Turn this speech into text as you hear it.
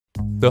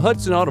The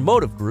Hudson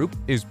Automotive Group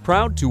is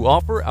proud to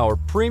offer our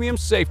premium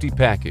safety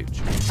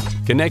package.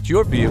 Connect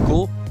your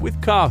vehicle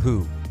with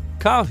Kahoo.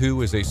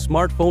 Kahoo is a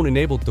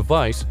smartphone-enabled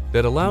device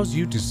that allows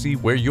you to see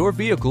where your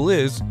vehicle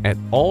is at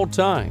all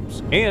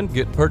times and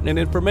get pertinent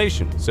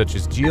information such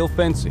as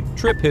geofencing,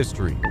 trip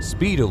history,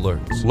 speed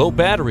alerts, low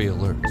battery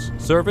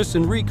alerts, service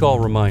and recall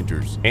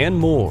reminders, and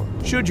more.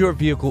 Should your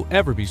vehicle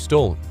ever be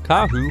stolen,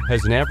 Kahoo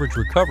has an average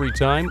recovery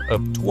time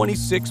of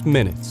 26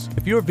 minutes.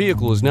 If your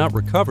vehicle is not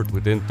recovered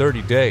within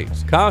 30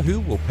 days,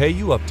 Kahoo will pay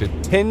you up to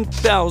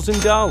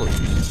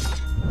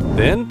 $10,000.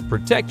 Then,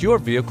 protect your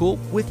vehicle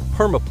with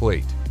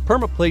PermaPlate.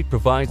 PermaPlate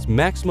provides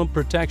maximum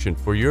protection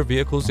for your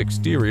vehicle's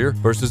exterior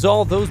versus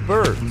all those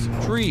birds,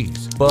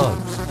 trees,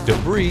 bugs,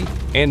 debris,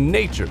 and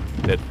nature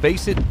that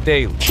face it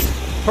daily.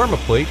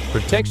 PermaPlate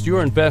protects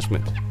your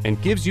investment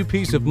and gives you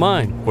peace of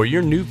mind for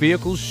your new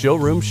vehicle's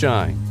showroom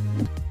shine.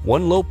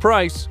 One low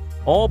price,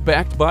 all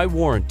backed by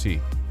warranty.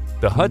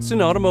 The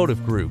Hudson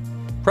Automotive Group,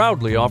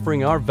 proudly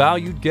offering our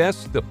valued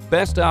guests the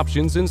best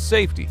options in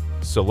safety,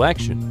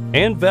 selection,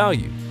 and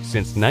value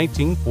since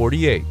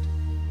 1948.